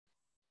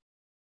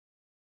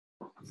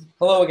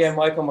Hello again,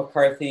 Michael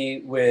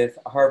McCarthy with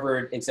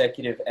Harvard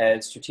Executive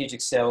Ed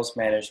Strategic Sales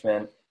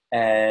Management,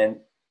 and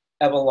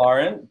Ebba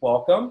Laurin,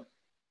 welcome.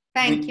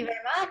 Thank We, you very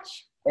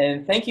much.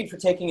 and thank you for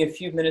taking a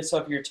few minutes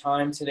of your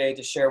time today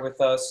to share with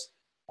us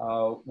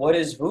what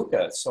is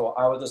VUCA. So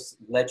I will just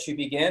let you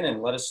begin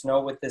and let us know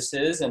what this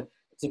is. And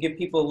to give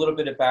people a little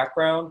bit of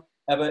background,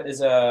 Ebba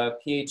is a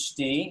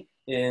PhD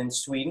in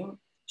Sweden.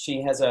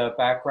 She has a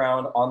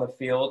background on the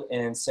field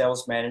in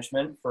sales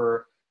management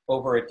for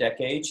over a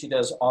decade. She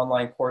does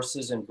online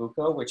courses in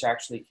VUCA, which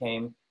actually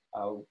came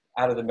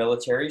out of the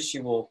military. She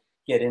will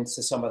get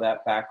into some of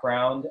that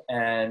background.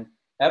 And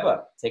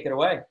Ebba, take it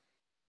away.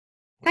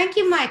 Thank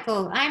you,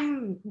 Michael.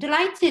 I'm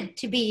delighted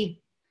to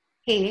be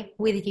here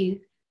with you.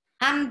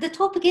 And the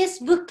topic is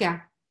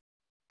VUCA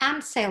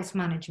and sales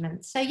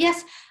management. So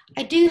yes,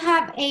 I do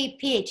have a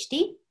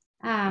PhD.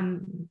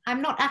 I'm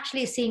not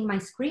actually seeing my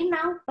screen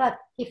now, but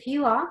if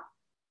you are,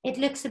 it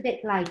looks a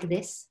bit like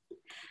this.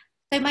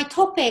 So my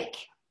topic,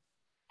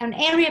 an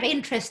area of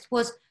interest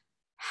was,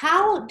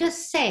 how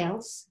does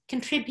sales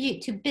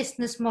contribute to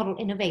business model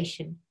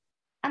innovation?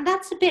 And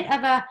that's a bit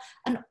of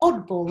an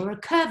oddball or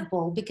a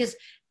curveball, because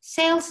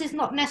sales is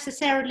not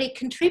necessarily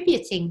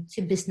contributing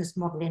to business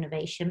model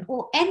innovation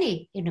or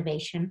any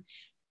innovation,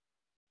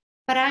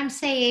 but I'm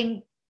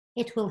saying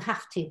it will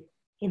have to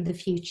in the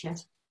future.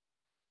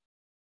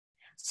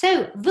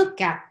 So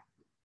VUCA,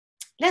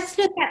 let's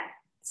look at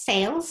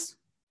sales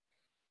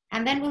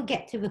and then we'll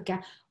get to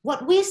VUCA.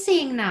 What we're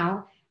seeing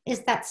now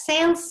is that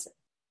sales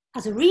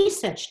as a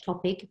research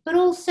topic, but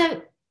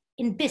also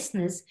in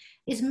business,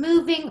 is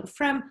moving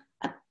from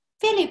a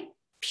fairly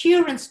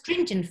pure and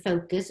stringent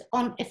focus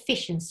on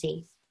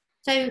efficiency.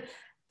 So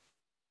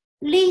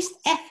least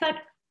effort,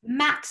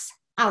 max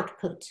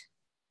output.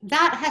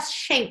 That has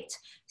shaped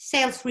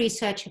sales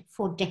research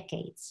for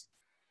decades.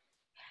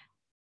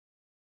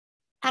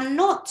 And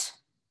not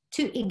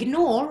to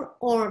ignore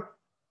or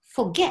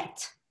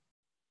forget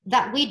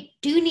that we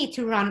do need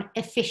to run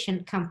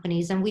efficient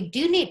companies and we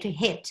do need to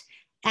hit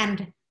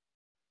and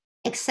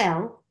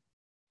excel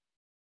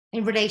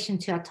in relation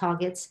to our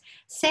targets.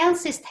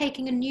 Sales is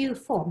taking a new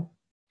form.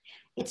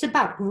 It's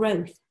about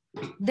growth.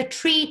 The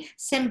tree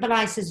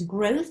symbolizes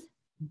growth,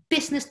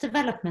 business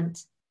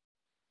development,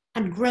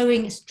 and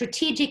growing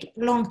strategic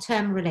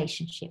long-term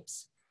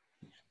relationships.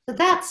 So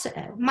that's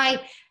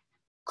my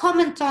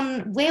comment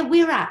on where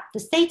we're at, the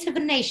state of a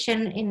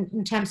nation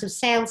in terms of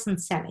sales and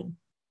selling.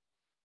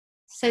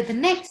 So the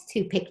next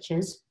two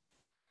pictures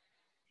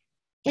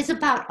is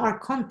about our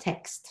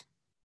context.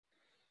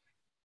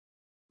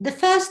 The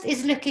first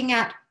is looking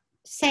at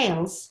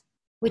sales,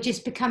 which is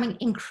becoming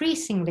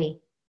increasingly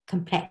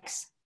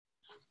complex.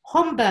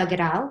 Homburg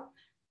et al.,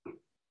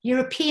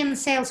 European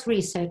sales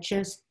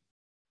researchers,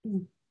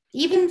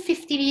 even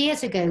 50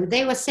 years ago,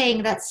 they were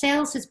saying that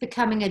sales is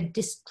becoming a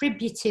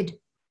distributed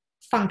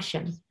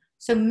function.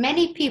 So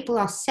many people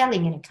are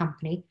selling in a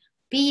company,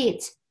 be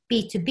it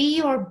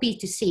B2B or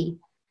B2C.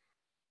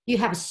 You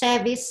have a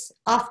service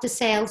after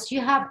sales,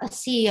 you have a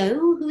CEO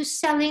who's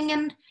selling,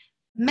 and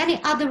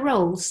many other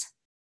roles.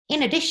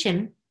 In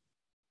addition,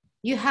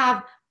 you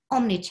have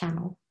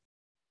omnichannel,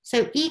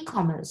 so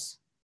e-commerce,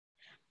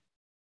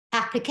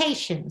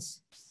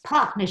 applications,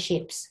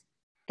 partnerships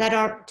that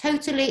are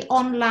totally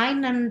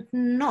online and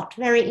not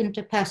very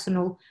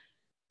interpersonal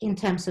in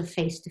terms of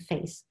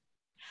face-to-face.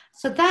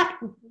 So that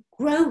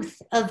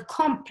growth of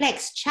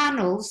complex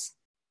channels,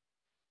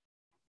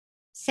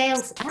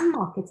 sales and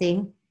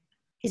marketing,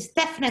 is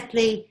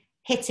definitely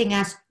hitting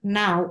us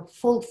now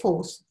full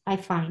force, I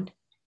find.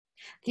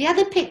 The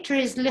other picture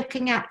is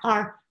looking at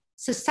our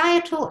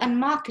societal and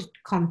market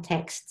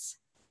contexts.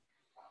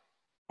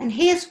 And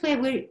here's where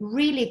we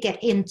really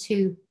get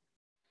into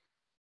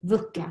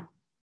VUCA.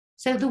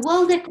 So the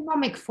World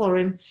Economic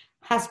Forum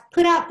has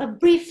put out a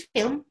brief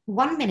film,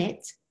 1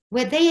 minute,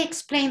 where they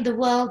explain the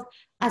world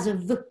as a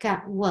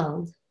VUCA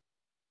world.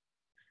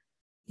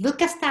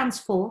 VUCA stands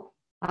for,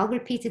 I'll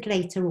repeat it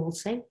later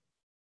also,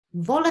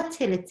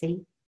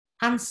 volatility,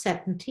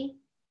 uncertainty,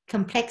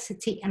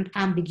 complexity, and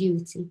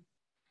ambiguity.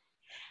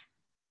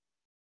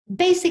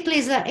 Basically,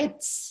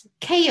 it's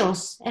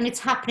chaos and it's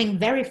happening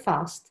very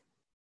fast.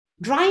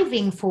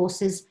 Driving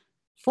forces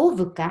for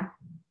VUCA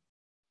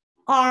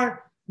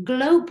are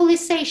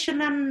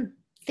globalization and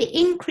the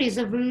increase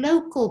of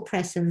local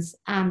presence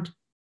and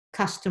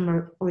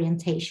customer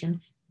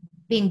orientation,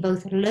 being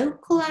both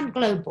local and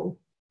global.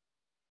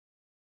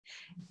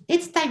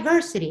 It's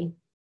diversity.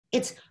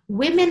 It's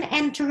women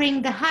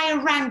entering the higher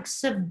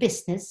ranks of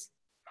business,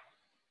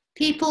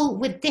 people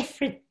with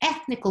different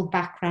ethnical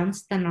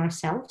backgrounds than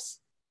ourselves.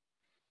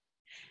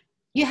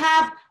 You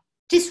have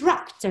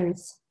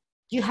disruptors.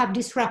 You have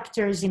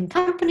disruptors in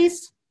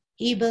companies,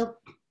 Uber,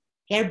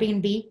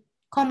 Airbnb,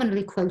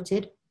 commonly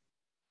quoted.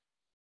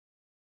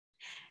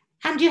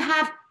 And you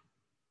have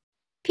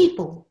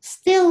people,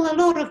 still a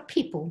lot of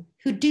people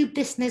who do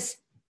business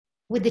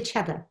with each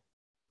other.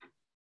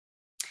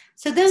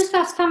 So those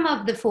are some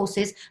of the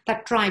forces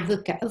that drive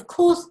VUCA. Of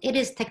course, it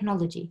is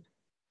technology.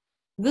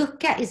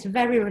 VUCA is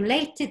very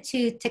related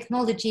to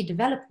technology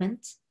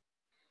development,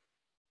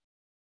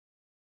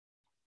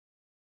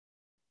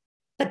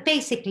 But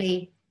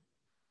basically,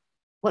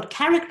 what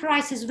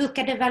characterizes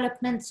VUCA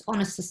developments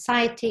on a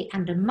society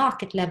and a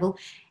market level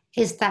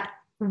is that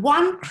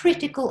one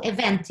critical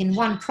event in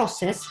one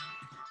process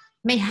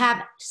may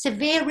have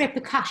severe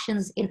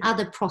repercussions in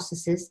other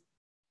processes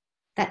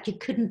that you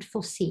couldn't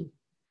foresee.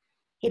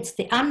 It's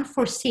the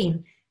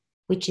unforeseen,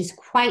 which is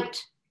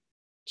quite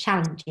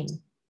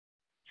challenging.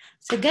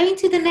 So going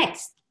to the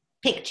next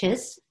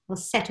pictures, or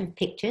set of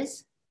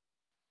pictures.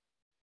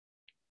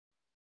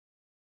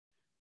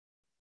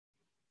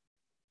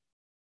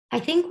 I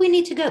think we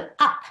need to go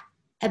up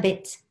a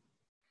bit,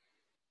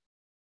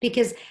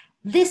 because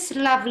this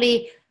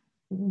lovely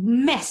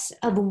mess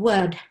of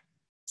words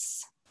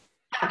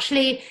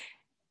actually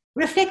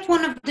reflect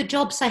one of the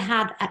jobs I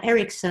had at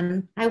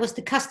Ericsson. I was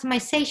the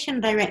customization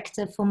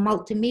director for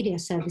multimedia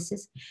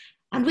services,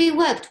 and we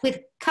worked with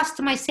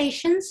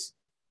customizations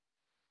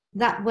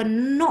that were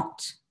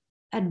not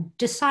a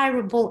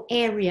desirable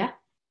area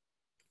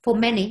for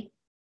many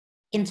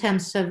in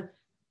terms of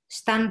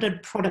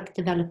standard product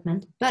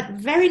development, but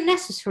very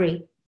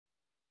necessary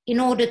in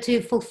order to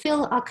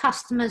fulfill our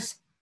customers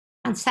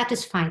and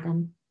satisfy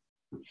them.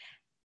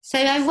 So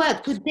I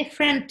worked with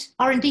different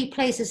R&D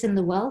places in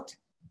the world,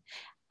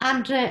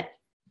 and it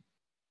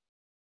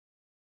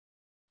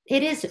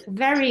is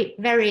very,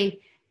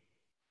 very,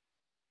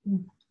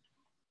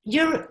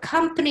 your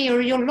company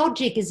or your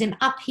logic is in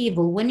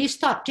upheaval when you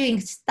start doing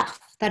stuff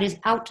that is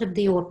out of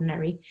the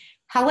ordinary.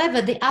 However,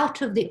 the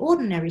out of the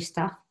ordinary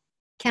stuff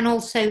can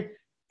also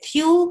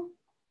fuel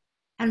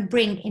and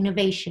bring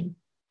innovation.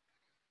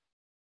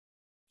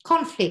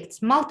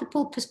 Conflicts,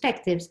 multiple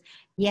perspectives.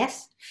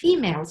 Yes,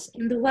 females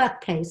in the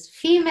workplace,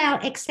 female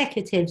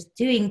executives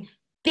doing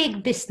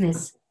big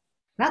business.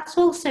 That's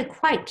also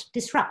quite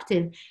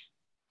disruptive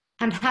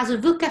and has a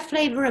VUCA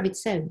flavor of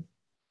its own.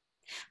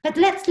 But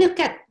let's look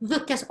at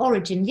VUCA's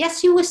origin.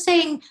 Yes, you were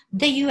saying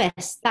the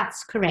US,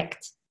 that's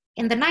correct.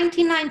 In the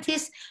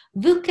 1990s,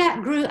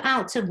 VUCA grew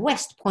out of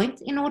West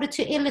Point in order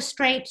to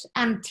illustrate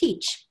and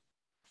teach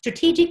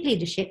strategic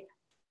leadership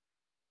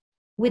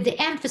with the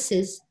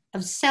emphasis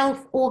of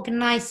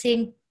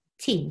self-organizing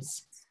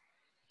teams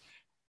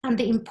and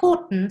the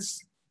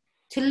importance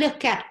to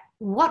look at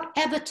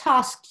whatever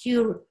task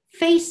you're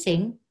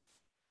facing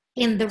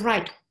in the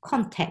right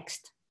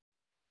context.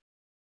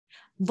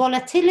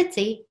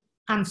 Volatility,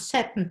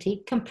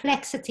 uncertainty,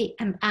 complexity,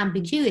 and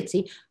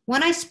ambiguity.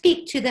 When I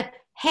speak to the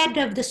head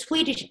of the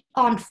Swedish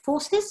Armed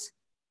Forces,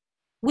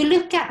 we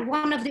look at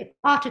one of the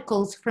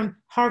articles from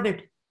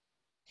Harvard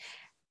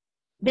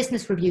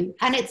Business Review,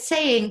 and it's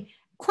saying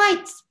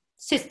quite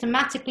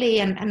systematically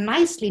and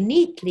nicely,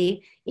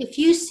 neatly, if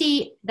you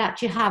see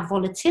that you have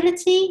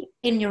volatility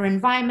in your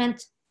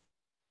environment,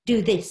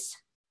 do this.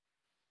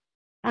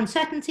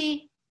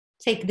 Uncertainty,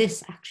 take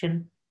this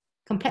action,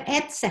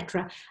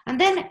 etc.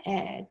 And then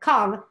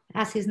Carl,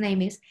 as his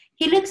name is,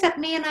 he looks at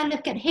me and I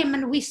look at him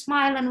and we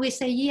smile and we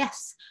say,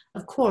 yes,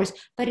 of course,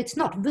 but it's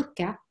not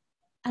VUCA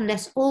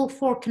unless all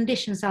four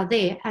conditions are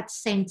there at the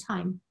same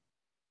time.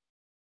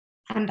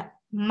 And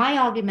my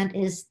argument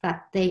is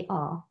that they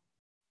are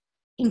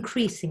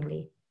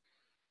increasingly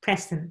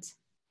present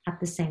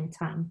at the same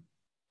time.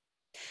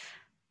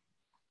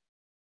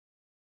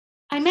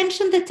 I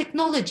mentioned the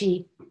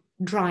technology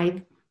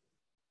drive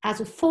as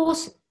a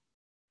force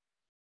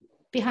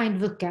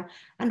behind VUCA,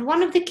 and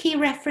one of the key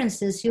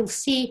references you'll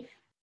see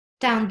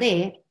down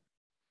there,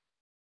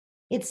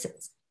 it's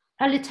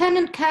a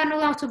lieutenant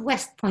colonel out of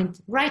West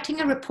Point writing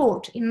a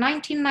report in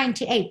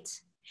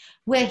 1998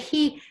 where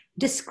he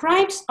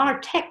describes our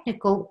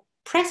technical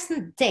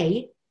present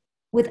day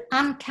with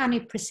uncanny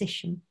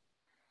precision.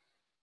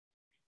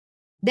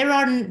 There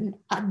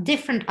are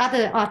different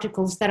other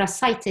articles that are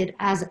cited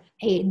as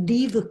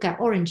the VUCA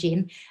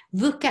origin.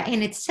 VUCA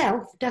in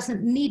itself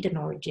doesn't need an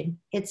origin.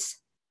 It's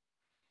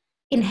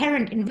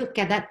inherent in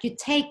VUCA that you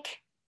take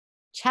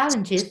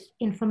challenges,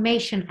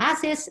 information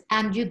as is,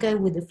 and you go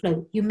with the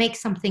flow. You make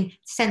something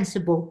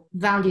sensible,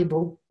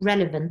 valuable,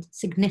 relevant,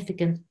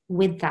 significant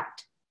with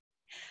that.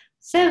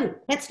 So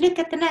let's look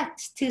at the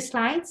next two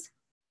slides.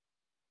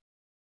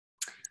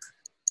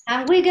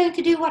 And we're going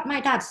to do what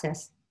my dad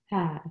says.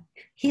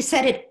 He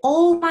said it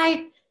all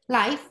my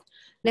life.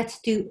 Let's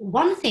do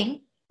one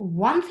thing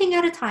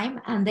at a time,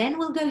 and then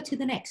we'll go to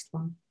the next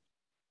one.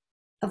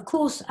 Of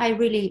course, I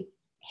really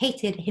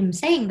hated him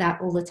saying that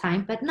all the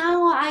time, but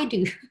now I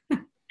do.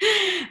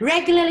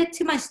 Regularly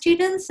to my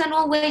students and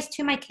always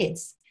to my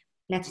kids.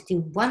 Let's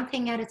do one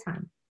thing at a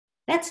time.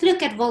 Let's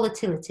look at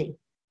volatility.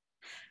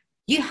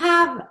 You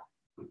have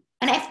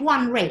an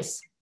F1 race.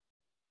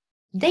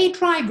 They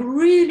drive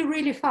really,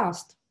 really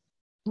fast,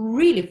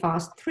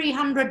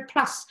 300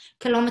 plus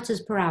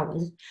kilometers per hour.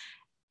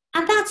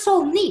 And that's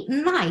all neat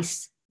and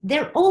nice.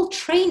 They're all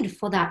trained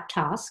for that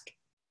task.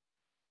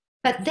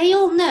 But they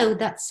all know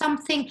that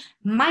something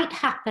might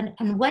happen,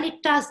 and when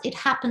it does, it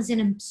happens in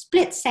a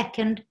split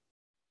second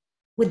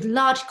with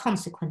large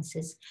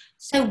consequences.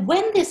 So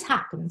when this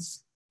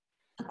happens,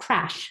 a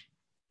crash,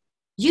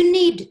 you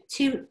need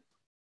to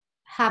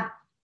have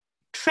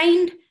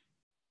trained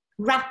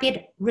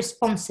rapid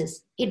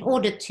responses in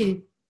order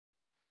to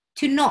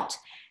to not,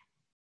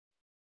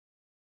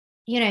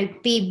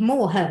 be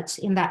more hurt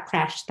in that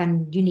crash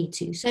than you need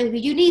to. So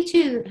you need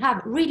to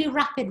have really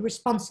rapid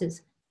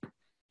responses.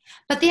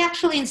 But the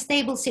actual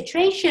unstable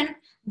situation,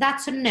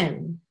 that's a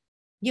known.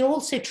 You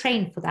also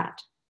train for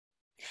that.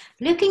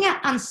 Looking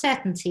at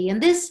uncertainty,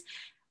 and this,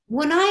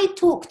 when I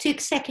talk to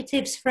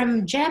executives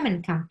from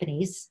German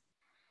companies,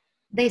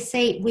 they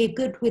say we're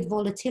good with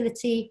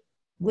volatility,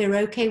 we're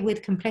okay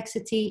with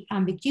complexity,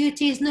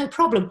 ambiguity is no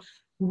problem.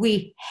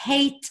 We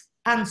hate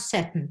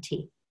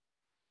uncertainty.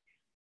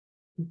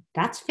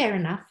 That's fair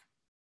enough.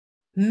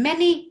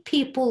 Many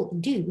people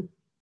do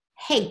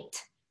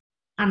hate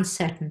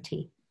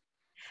uncertainty.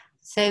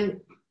 So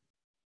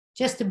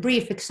just a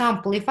brief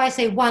example, if I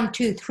say 1,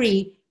 2,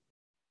 3,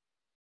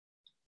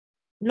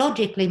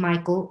 logically,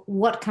 Michael,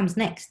 what comes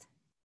next?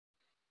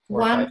 4,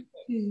 1, 5,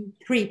 2,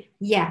 3,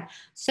 yeah.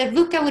 So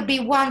VUCA would be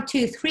 1,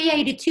 2, 3,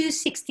 82,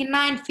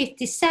 69,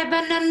 57,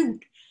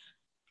 and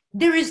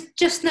there is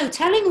just no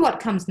telling what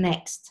comes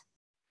next.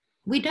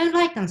 We don't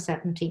like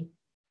uncertainty.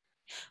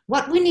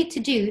 What we need to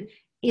do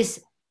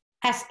is,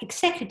 as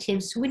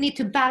executives, we need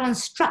to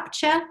balance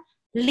structure,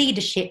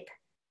 leadership,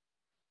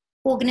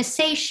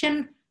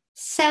 organization,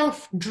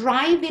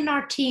 self-drive in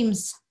our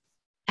teams,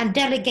 and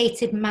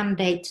delegated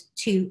mandate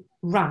to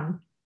run.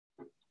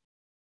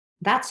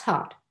 That's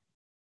hard.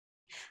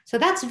 So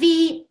that's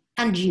V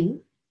and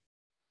U.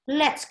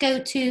 Let's go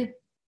to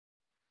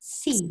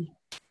C.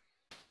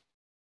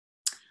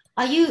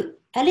 Are you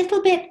a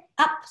little bit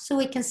up so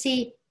we can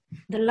see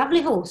the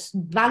lovely horse,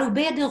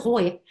 Balubé de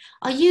Roy?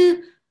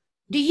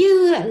 Do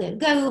you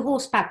go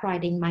horseback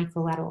riding,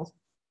 Michael, at all?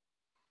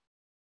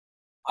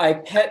 I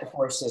pet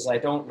horses. I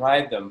don't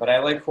ride them, but I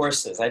like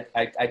horses.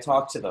 I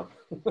talk to them.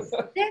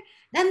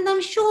 And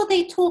I'm sure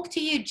they talk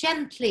to you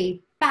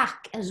gently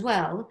back as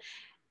well.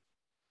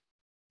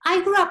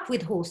 I grew up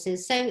with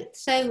horses,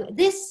 so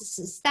this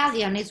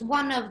stallion is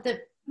one of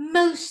the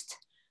most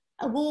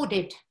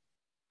awarded,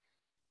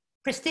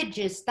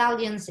 prestigious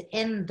stallions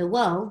in the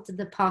world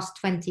the past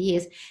 20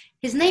 years.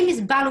 His name is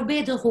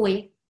Balubé de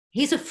Roy.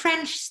 He's a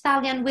French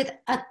stallion with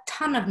a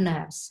ton of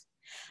nerves.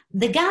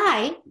 The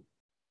guy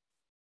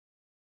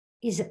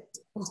is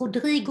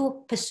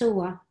Rodrigo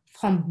Pessoa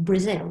from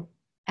Brazil.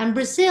 And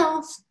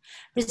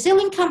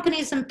Brazilian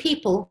companies and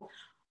people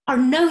are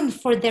known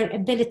for their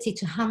ability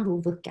to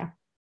handle VUCA.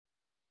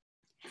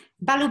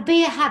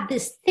 Balubé had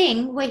this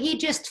thing where he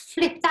just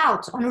flipped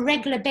out on a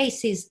regular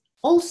basis,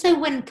 also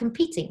when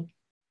competing.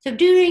 So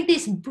during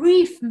these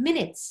brief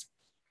minutes,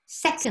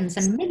 seconds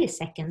and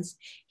milliseconds,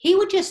 he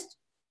would just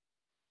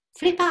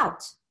flip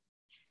out.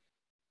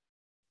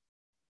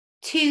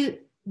 To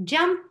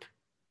jump,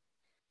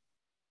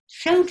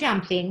 show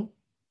jumping,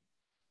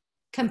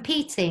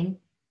 competing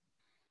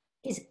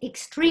is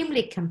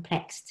extremely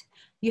complex.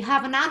 You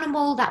have an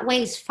animal that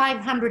weighs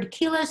 500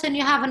 kilos and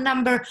you have a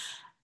number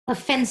of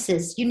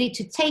fences. You need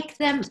to take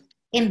them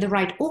in the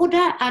right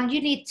order and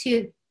you need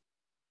to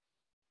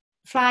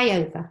fly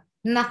over.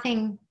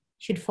 Nothing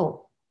should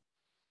fall.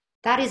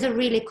 That is a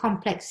really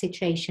complex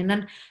situation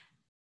and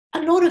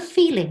a lot of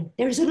feeling.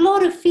 There is a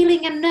lot of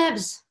feeling and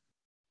nerves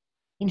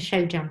in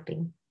show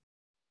jumping.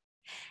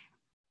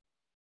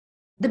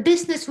 The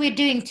business we're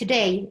doing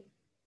today,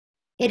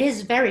 it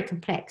is very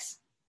complex.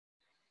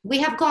 We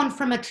have gone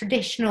from a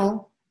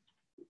traditional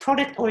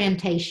product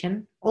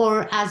orientation,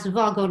 or as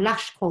Vago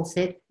Lash calls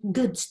it,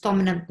 goods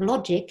dominant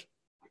logic,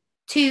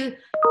 to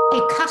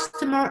a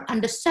customer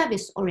and a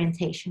service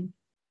orientation.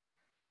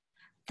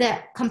 The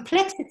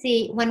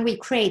complexity when we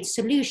create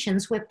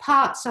solutions where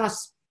parts are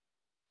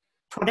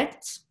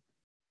products,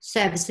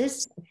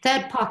 services,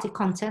 third-party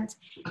content,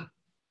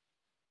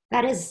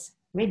 that is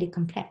really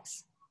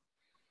complex.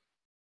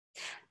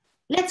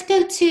 Let's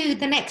go to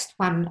the next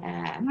one.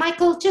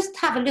 Michael, just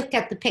have a look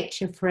at the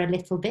picture for a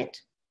little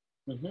bit.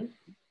 Mm-hmm.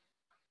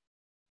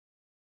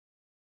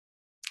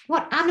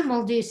 What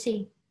animal do you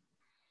see?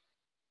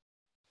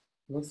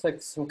 Looks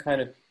like some kind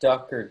of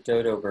duck or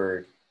dodo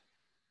bird.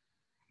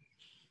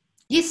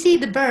 You see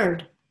the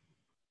bird.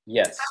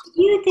 Yes.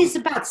 Ambiguity is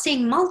about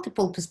seeing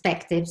multiple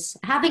perspectives,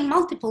 having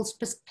multiple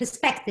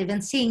perspectives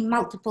and seeing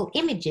multiple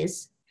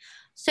images.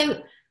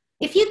 So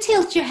if you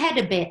tilt your head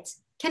a bit,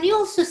 can you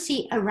also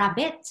see a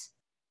rabbit?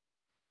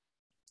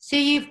 So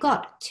you've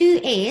got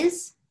two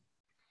ears.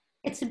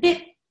 It's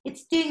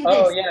doing this.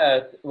 Oh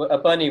yeah, a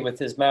bunny with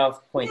his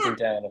mouth pointing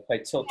down if I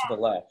tilt to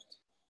the left.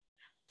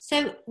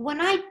 So when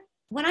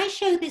I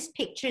show these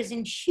pictures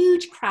in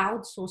huge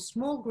crowds or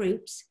small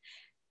groups,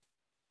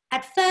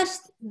 at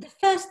first, the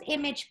first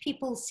image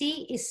people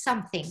see is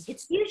something.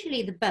 It's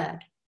usually the bird.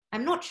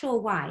 I'm not sure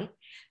why.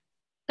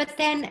 But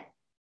then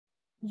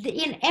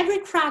in every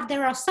crowd,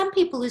 there are some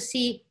people who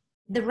see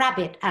the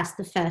rabbit as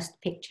the first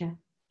picture.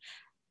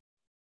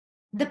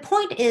 The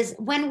point is,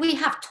 when we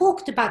have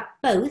talked about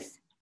both,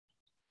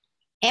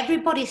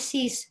 everybody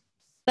sees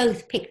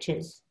both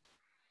pictures.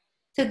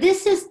 So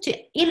this is to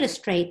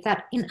illustrate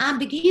that in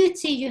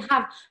ambiguity, you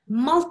have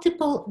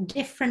multiple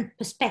different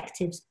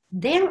perspectives.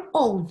 They're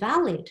all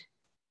valid.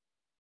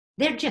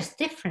 They're just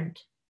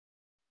different.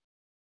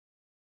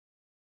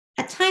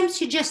 At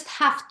times you just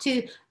have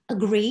to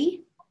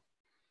agree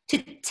to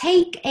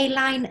take a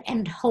line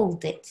and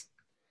hold it.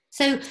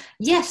 So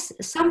yes,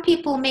 some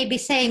people may be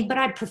saying, but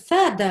I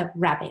prefer the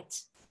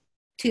rabbit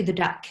to the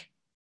duck.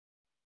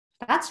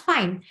 That's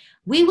fine.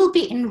 We will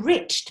be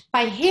enriched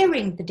by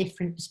hearing the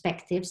different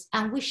perspectives,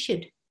 and we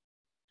should.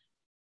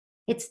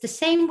 It's the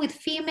same with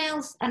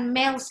females and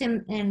males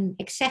in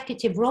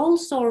executive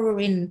roles or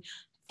in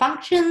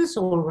functions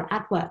or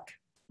at work.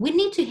 We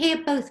need to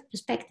hear both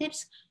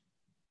perspectives.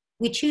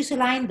 We choose a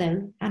line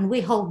though, and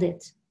we hold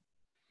it.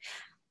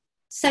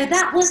 So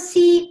that was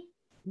the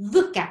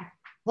VUCA: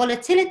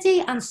 volatility,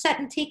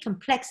 uncertainty,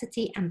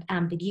 complexity, and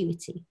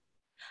ambiguity.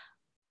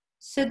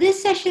 So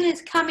this session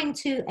is coming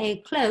to a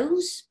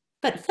close,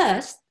 but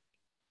first,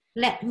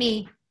 let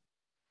me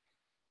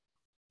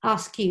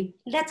ask you,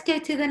 let's go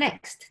to the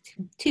next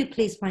two,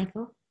 please,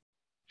 Michael.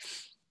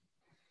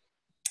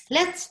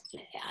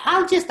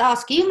 I'll just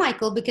ask you,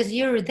 Michael, because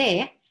you're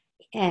there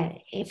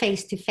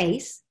face to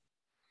face.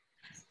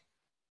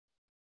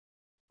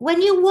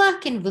 When you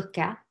work in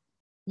VUCA,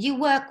 you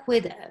work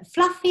with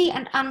fluffy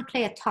and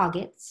unclear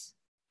targets,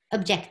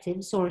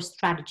 objectives, or a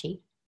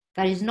strategy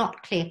that is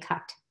not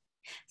clear-cut.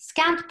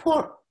 Scant,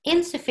 poor,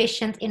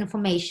 insufficient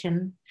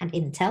information and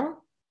intel.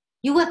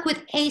 You work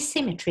with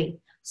asymmetry.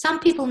 Some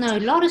people know a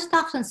lot of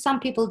stuff and some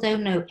people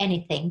don't know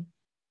anything.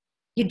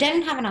 You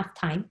don't have enough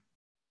time.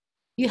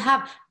 You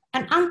have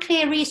an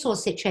unclear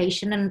resource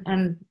situation,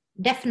 and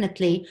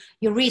definitely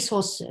your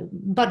resource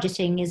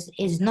budgeting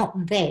is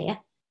not there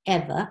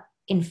ever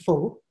in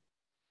full.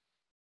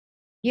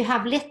 You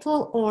have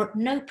little or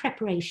no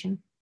preparation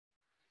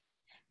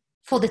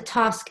for the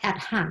task at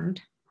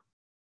hand.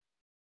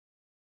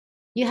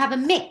 You have a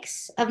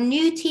mix of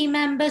new team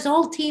members,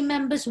 old team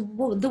members,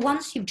 the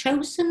ones you've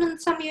chosen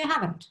and some you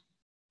haven't.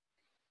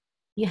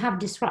 You have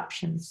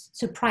disruptions,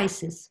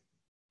 surprises,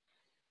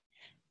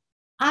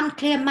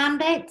 unclear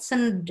mandates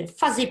and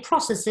fuzzy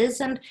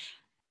processes and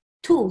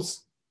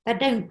tools that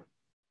don't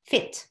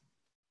fit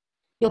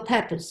your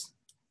purpose.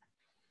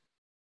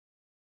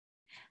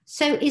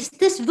 So is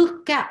this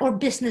VUCA or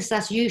business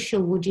as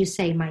usual, would you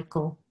say,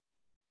 Michael?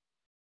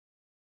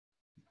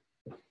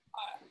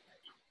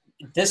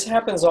 This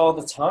happens all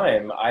the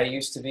time. I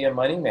used to be a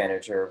money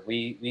manager.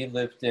 We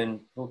lived in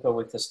VUCA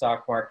with the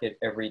stock market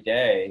every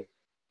day.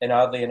 And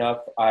oddly enough,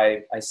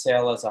 I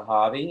sail as a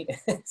hobby.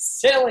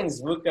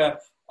 Sailing's VUCA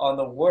on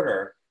the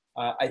water.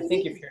 I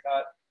think if you're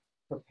not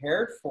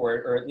prepared for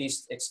it, or at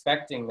least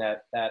expecting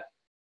that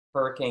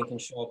hurricane can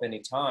show up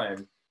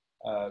anytime,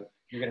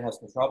 you're going to have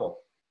some trouble.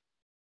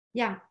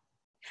 Yeah.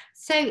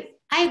 So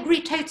I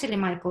agree totally,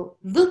 Michael.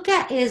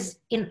 VUCA is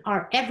in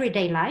our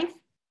everyday life.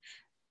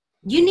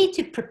 You need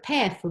to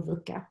prepare for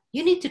VUCA.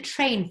 You need to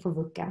train for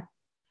VUCA.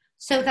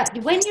 So that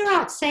when you're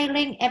out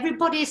sailing,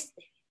 everybody's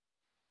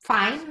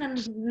fine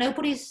and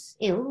nobody's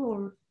ill,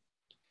 or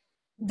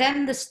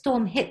then the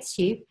storm hits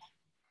you,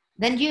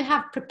 then you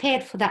have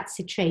prepared for that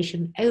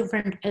situation over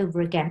and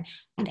over again.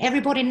 And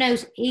everybody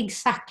knows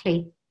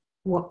exactly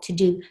what to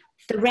do.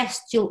 The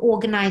rest you'll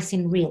organize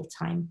in real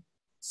time.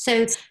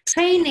 So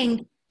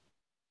training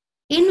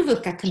in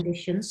VUCA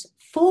conditions,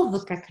 for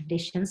VUCA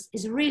conditions,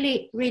 is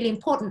really, really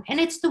important. And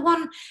it's the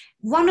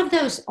one of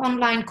those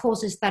online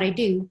courses that I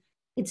do.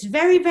 It's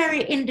very,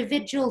 very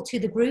individual to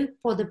the group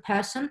or the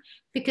person,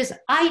 because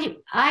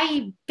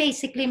I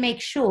basically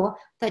make sure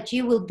that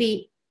you will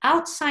be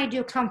outside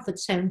your comfort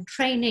zone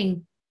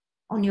training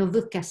on your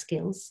VUCA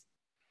skills.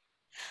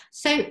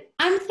 So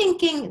I'm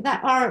thinking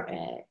that our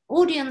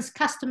audience,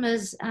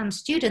 customers and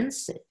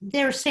students,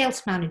 they're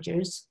sales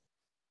managers.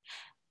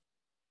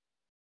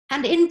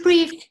 And in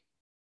brief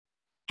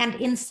and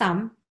in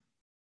sum,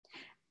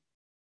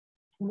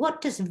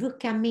 what does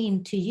VUCA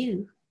mean to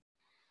you?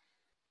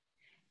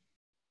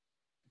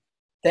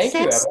 Thank you,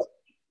 Ebba.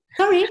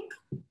 Sorry?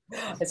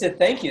 I said,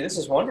 thank you. This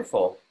is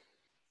wonderful.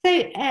 So,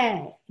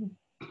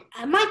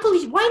 Michael,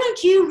 why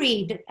don't you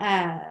read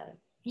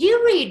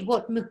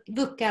what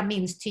VUCA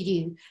means to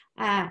you?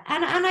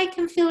 And I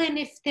can fill in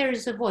if there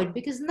is a void,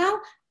 because now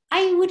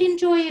I would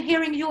enjoy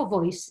hearing your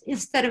voice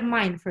instead of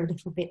mine for a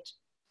little bit.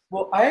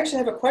 Well, I actually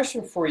have a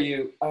question for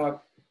you.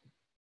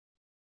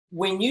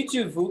 When you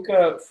do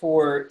VUCA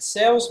for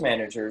sales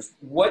managers,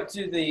 what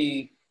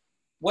do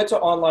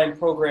online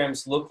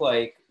programs look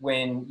like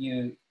when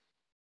you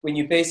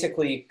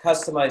basically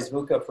customize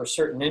VUCA for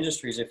certain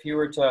industries? If you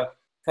were to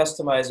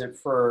customize it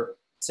for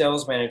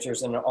sales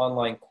managers in an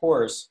online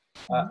course,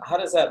 how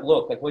does that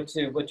look? Like, what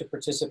do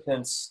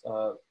participants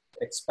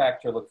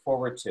expect or look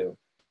forward to?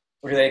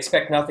 Or do they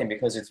expect nothing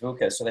because it's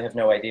VUCA, so they have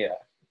no idea?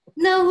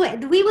 No,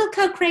 we will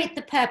co-create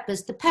the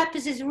purpose. The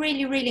purpose is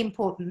really, really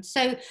important.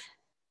 So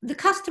the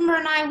customer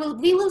and I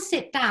will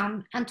sit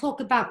down and talk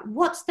about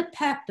what's the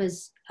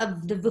purpose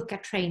of the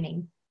VUCA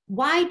training.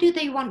 Why do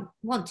they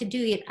want to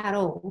do it at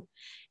all?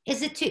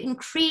 Is it to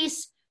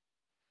increase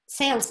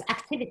sales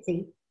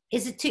activity?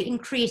 Is it to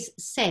increase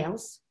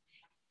sales?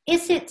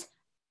 Is it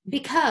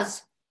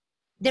because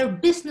their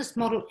business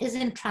model is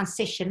in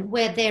transition,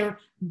 where they're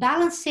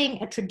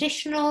balancing a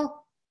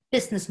traditional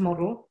business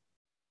model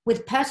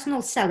with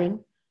personal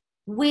selling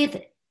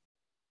with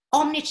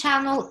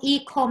omnichannel,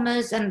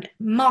 e-commerce, and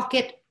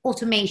market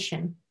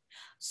automation.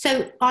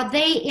 So are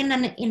they in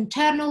an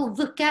internal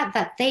VUCA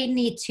that they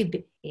need to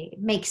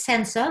make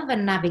sense of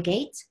and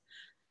navigate?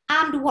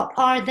 And what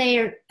are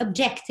their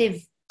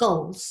objective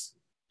goals?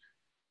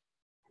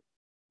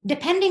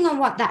 Depending on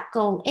what that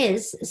goal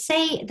is,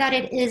 say that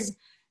it is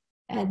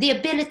the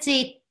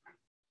ability,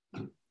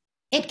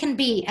 it can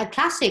be a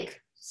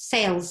classic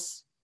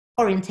sales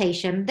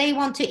orientation. They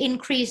want to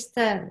increase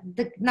the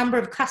number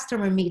of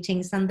customer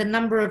meetings and the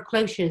number of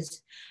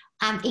closures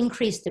and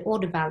increase the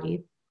order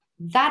value.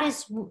 That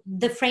is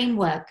the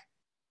framework.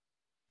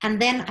 And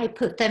then I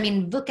put them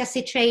in VUCA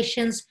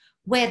situations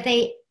where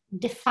they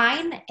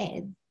define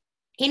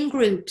in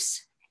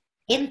groups,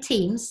 in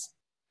teams,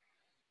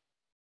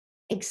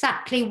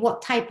 exactly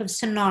what type of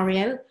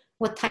scenario,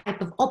 what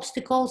type of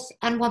obstacles,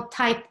 and what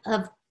type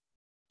of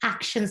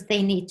actions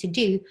they need to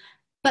do.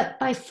 But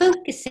by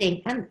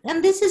focusing,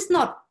 and this is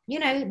not,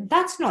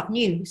 that's not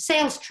new.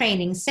 Sales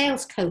training,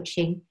 sales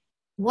coaching.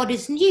 What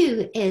is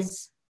new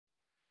is,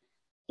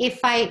 if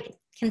I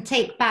can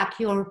take back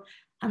your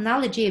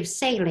analogy of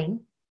sailing,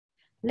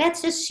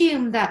 let's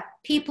assume that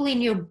people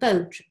in your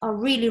boat are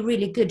really,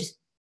 really good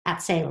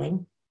at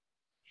sailing.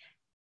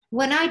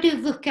 When I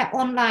do VUCA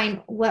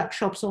online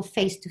workshops or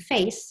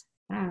face-to-face,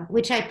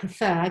 which I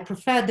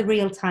prefer the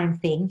real-time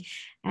thing.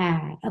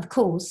 Of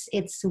course,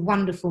 it's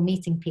wonderful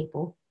meeting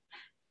people.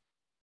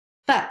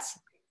 But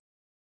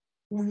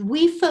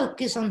we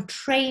focus on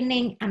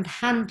training and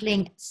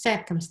handling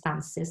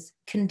circumstances,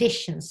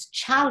 conditions,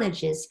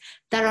 challenges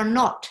that are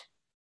not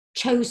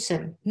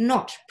chosen,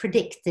 not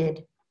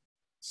predicted.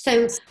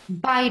 So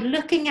by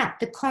looking at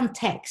the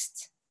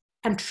context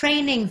and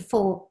training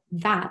for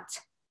that,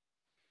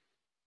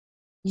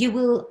 you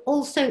will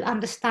also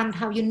understand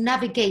how you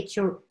navigate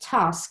your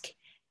task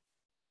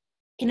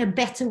in a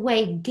better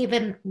way,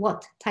 given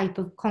what type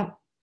of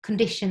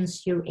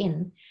conditions you're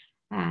in.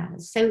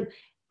 So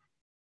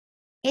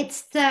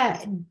it's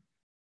the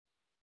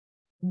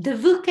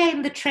VUCA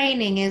in the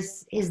training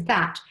is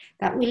that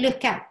we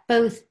look at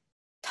both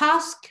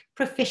task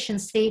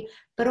proficiency,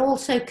 but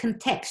also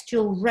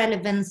contextual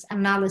relevance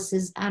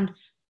analysis. And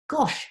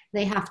gosh,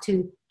 they have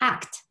to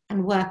act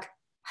and work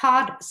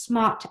hard,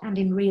 smart, and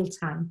in real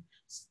time.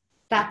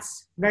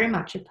 That's very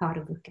much a part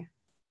of VUCA.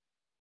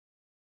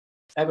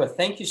 Ebba,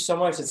 thank you so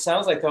much. It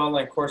sounds like the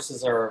online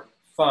courses are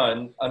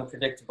fun,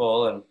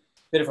 unpredictable, and a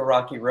bit of a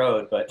rocky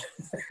road, but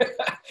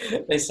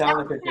they sound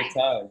like a good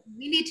time.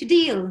 We need to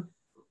deal.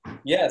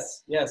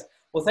 Yes, yes.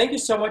 Well, thank you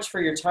so much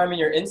for your time and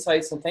your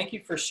insights, and thank you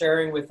for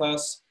sharing with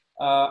us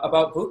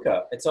about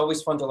VUCA. It's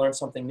always fun to learn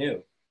something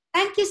new.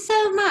 Thank you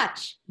so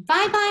much.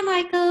 Bye-bye,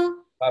 Michael.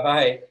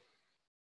 Bye-bye.